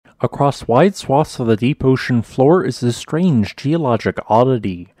Across wide swaths of the deep ocean floor is this strange geologic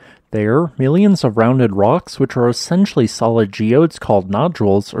oddity. There, millions of rounded rocks, which are essentially solid geodes called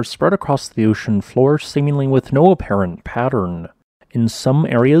nodules, are spread across the ocean floor seemingly with no apparent pattern. In some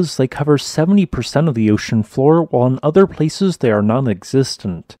areas, they cover 70% of the ocean floor, while in other places they are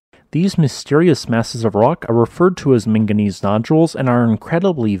non-existent. These mysterious masses of rock are referred to as manganese nodules and are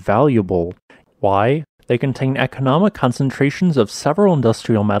incredibly valuable. Why? They contain economic concentrations of several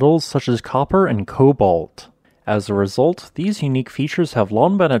industrial metals such as copper and cobalt. As a result, these unique features have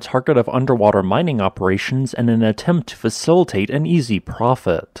long been a target of underwater mining operations in an attempt to facilitate an easy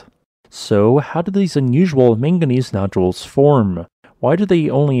profit. So, how do these unusual manganese nodules form? Why do they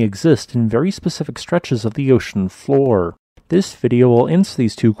only exist in very specific stretches of the ocean floor? This video will answer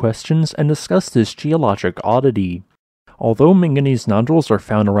these two questions and discuss this geologic oddity. Although manganese nodules are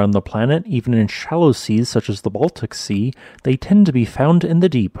found around the planet, even in shallow seas such as the Baltic Sea, they tend to be found in the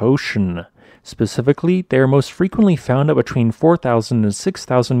deep ocean. Specifically, they are most frequently found at between 4,000 and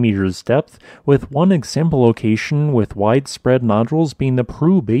 6,000 meters depth, with one example location with widespread nodules being the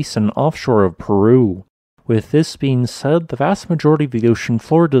Peru Basin offshore of Peru. With this being said, the vast majority of the ocean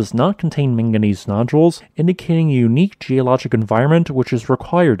floor does not contain manganese nodules, indicating a unique geologic environment which is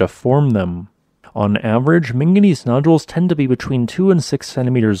required to form them. On average, manganese nodules tend to be between 2 and 6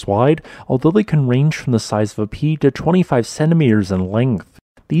 centimeters wide, although they can range from the size of a pea to 25 centimeters in length.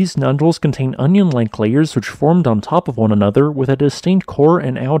 These nodules contain onion-like layers which formed on top of one another with a distinct core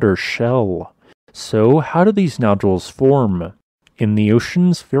and outer shell. So, how do these nodules form? In the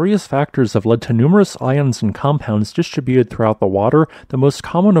oceans, various factors have led to numerous ions and compounds distributed throughout the water, the most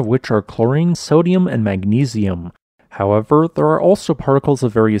common of which are chlorine, sodium, and magnesium. However, there are also particles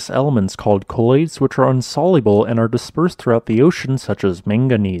of various elements called colloids which are insoluble and are dispersed throughout the ocean, such as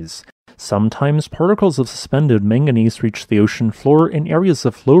manganese. Sometimes particles of suspended manganese reach the ocean floor in areas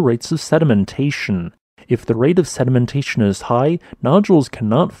of low rates of sedimentation. If the rate of sedimentation is high, nodules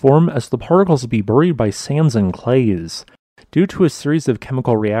cannot form as the particles will be buried by sands and clays. Due to a series of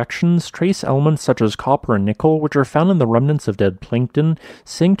chemical reactions, trace elements such as copper and nickel, which are found in the remnants of dead plankton,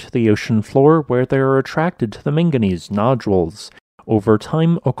 sink to the ocean floor where they are attracted to the manganese nodules. Over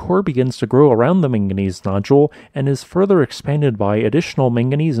time, a core begins to grow around the manganese nodule and is further expanded by additional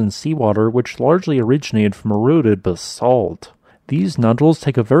manganese in seawater which largely originated from eroded basalt. These nodules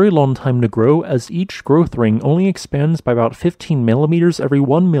take a very long time to grow as each growth ring only expands by about 15 millimeters every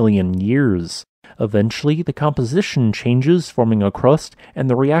 1 million years. Eventually, the composition changes, forming a crust, and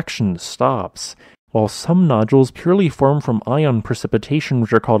the reaction stops. While some nodules purely form from ion precipitation,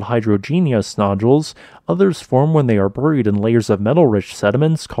 which are called hydrogenous nodules, others form when they are buried in layers of metal-rich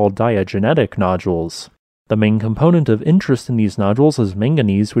sediments called diagenetic nodules. The main component of interest in these nodules is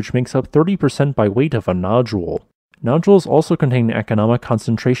manganese, which makes up 30% by weight of a nodule. Nodules also contain economic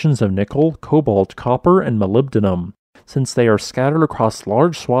concentrations of nickel, cobalt, copper, and molybdenum. Since they are scattered across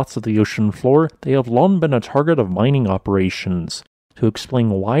large swaths of the ocean floor, they have long been a target of mining operations. To explain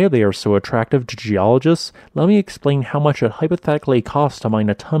why they are so attractive to geologists, let me explain how much it hypothetically costs to mine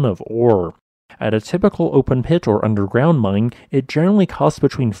a ton of ore. At a typical open pit or underground mine, it generally costs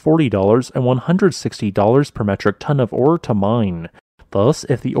between $40 and $160 per metric ton of ore to mine. Thus,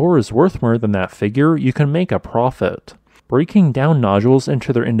 if the ore is worth more than that figure, you can make a profit. Breaking down nodules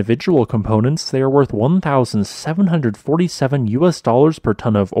into their individual components, they are worth $1,747 per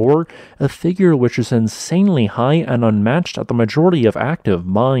ton of ore, a figure which is insanely high and unmatched at the majority of active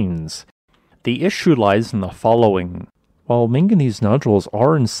mines. The issue lies in the following. While manganese nodules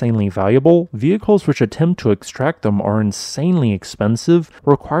are insanely valuable, vehicles which attempt to extract them are insanely expensive,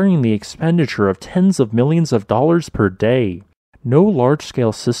 requiring the expenditure of tens of millions of dollars per day. No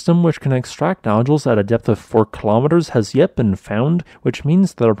large-scale system which can extract nodules at a depth of 4 kilometers has yet been found, which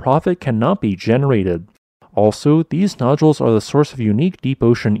means that a profit cannot be generated. Also, these nodules are the source of a unique deep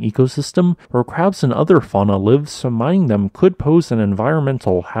ocean ecosystem where crabs and other fauna live, so mining them could pose an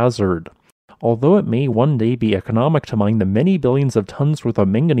environmental hazard. Although it may one day be economic to mine the many billions of tons worth of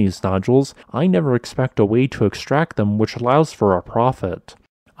manganese nodules, I never expect a way to extract them which allows for a profit.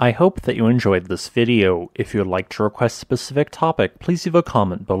 I hope that you enjoyed this video. If you would like to request a specific topic, please leave a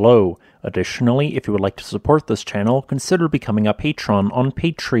comment below. Additionally, if you would like to support this channel, consider becoming a patron on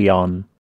Patreon.